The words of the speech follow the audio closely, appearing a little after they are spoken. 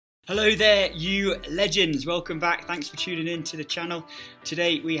Hello there, you legends. Welcome back. Thanks for tuning in to the channel.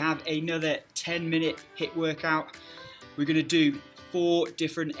 Today we have another 10-minute HIIT workout. We're going to do 4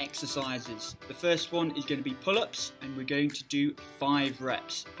 different exercises. The first one is going to be pull-ups, and we're going to do 5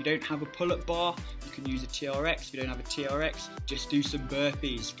 reps. If you don't have a pull-up bar, you can use a TRX. If you don't have a TRX, just do some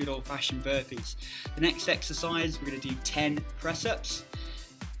burpees, good old-fashioned burpees. The next exercise, we're going to do 10 press-ups.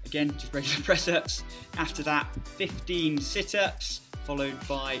 Again, just regular press-ups. After that, 15 sit-ups, followed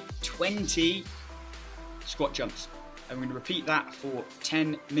by 20 squat jumps. And we're going to repeat that for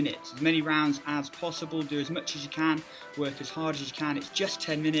 10 minutes. As many rounds as possible, do as much as you can, work as hard as you can. It's just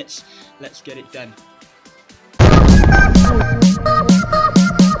 10 minutes, let's get it done.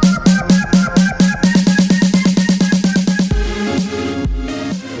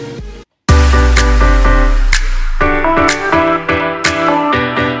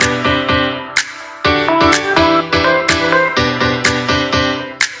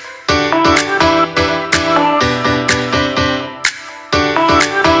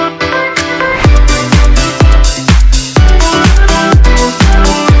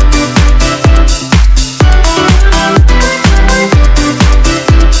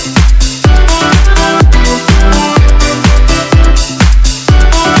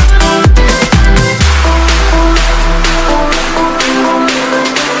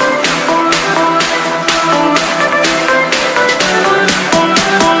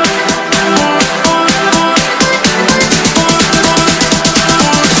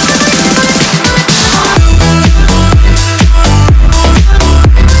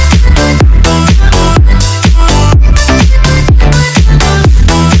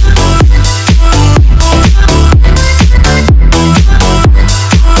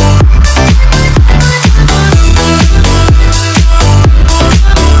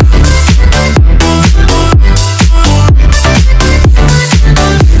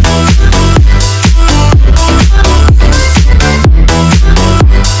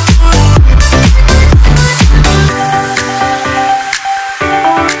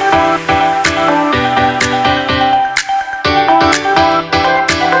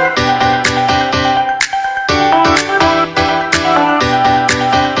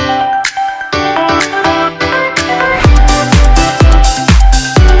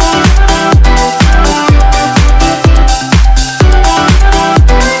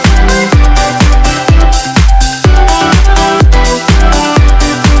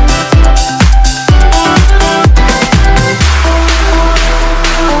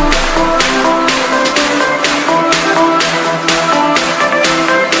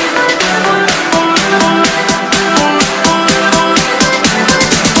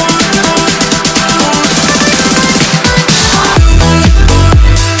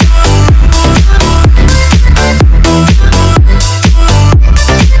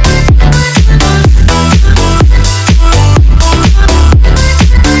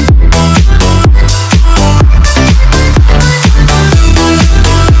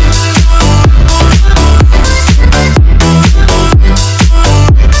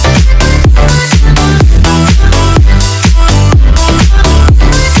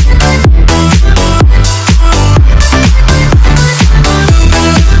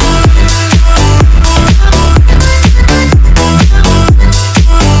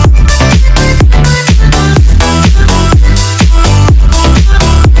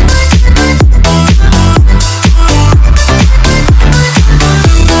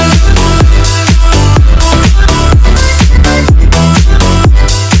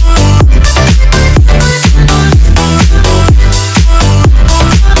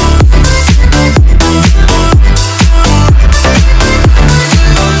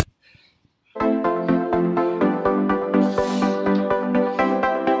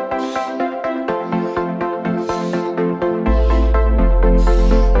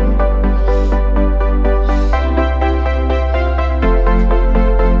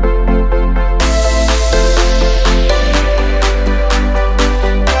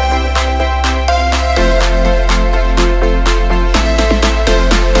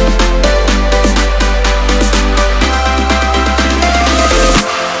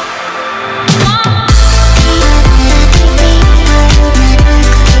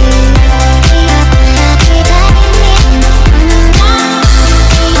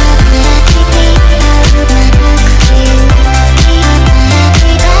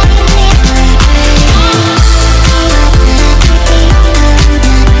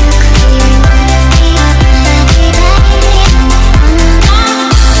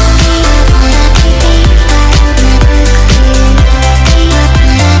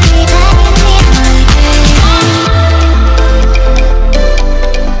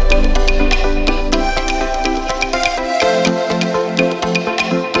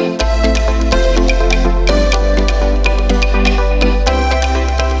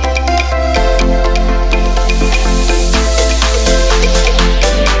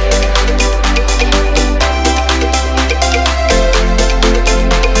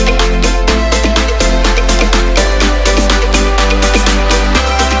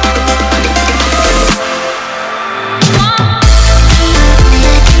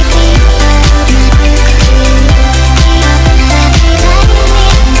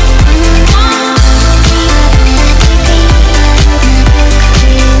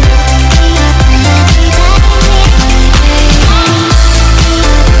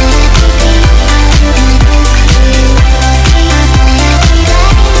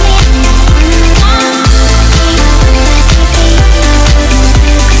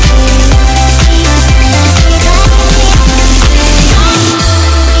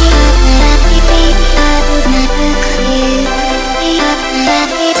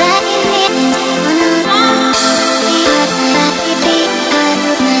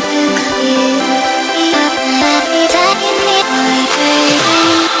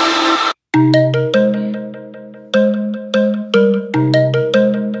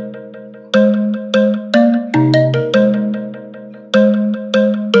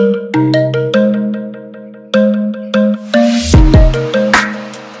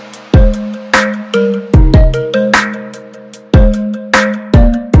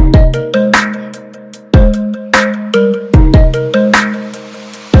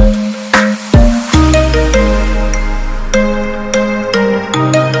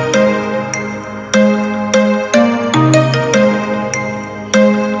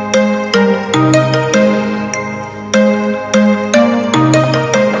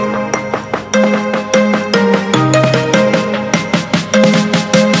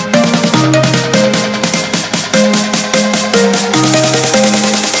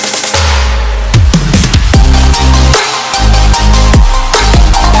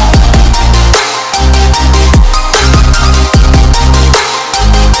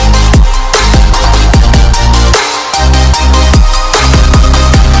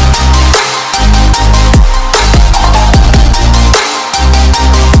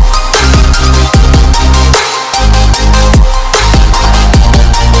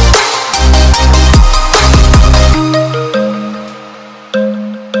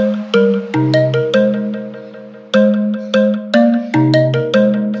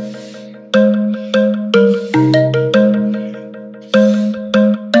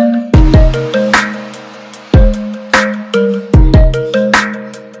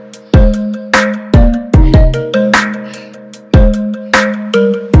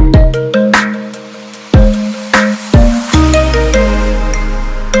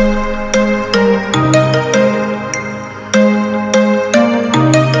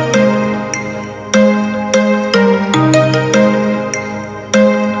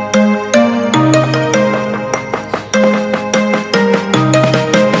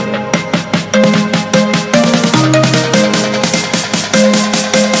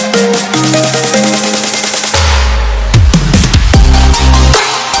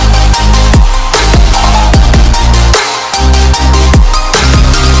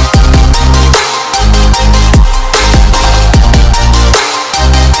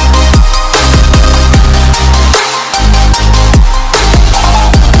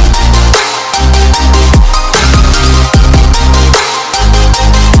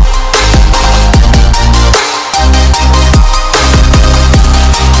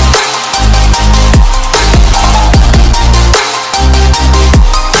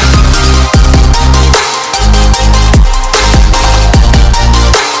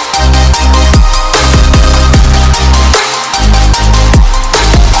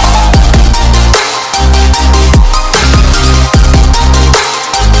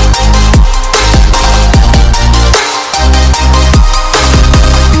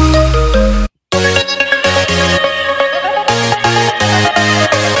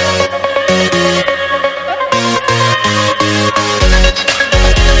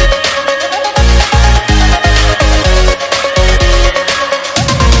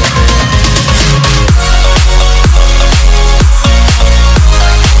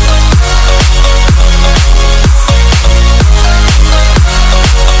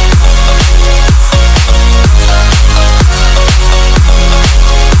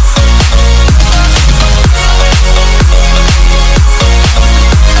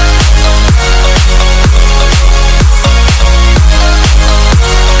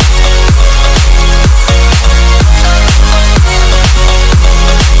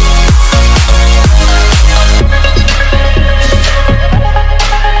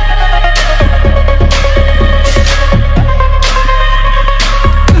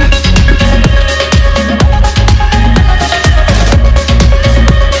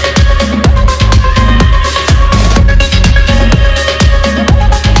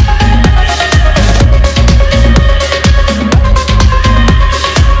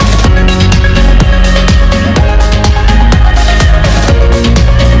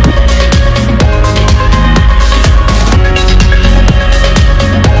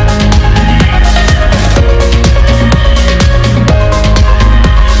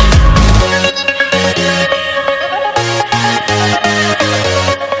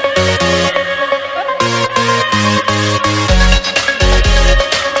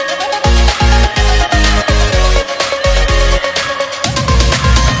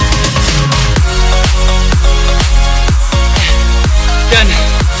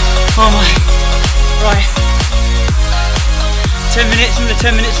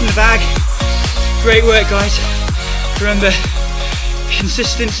 10 minutes in the bag. Great work, guys. Remember,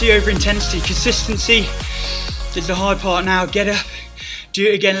 consistency over intensity. Consistency is the hard part now. Get up, do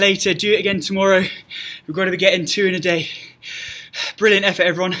it again later, do it again tomorrow. We've got to be getting 2 in a day. Brilliant effort,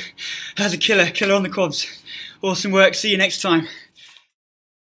 everyone. That's a killer on the quads. Awesome work. See you next time.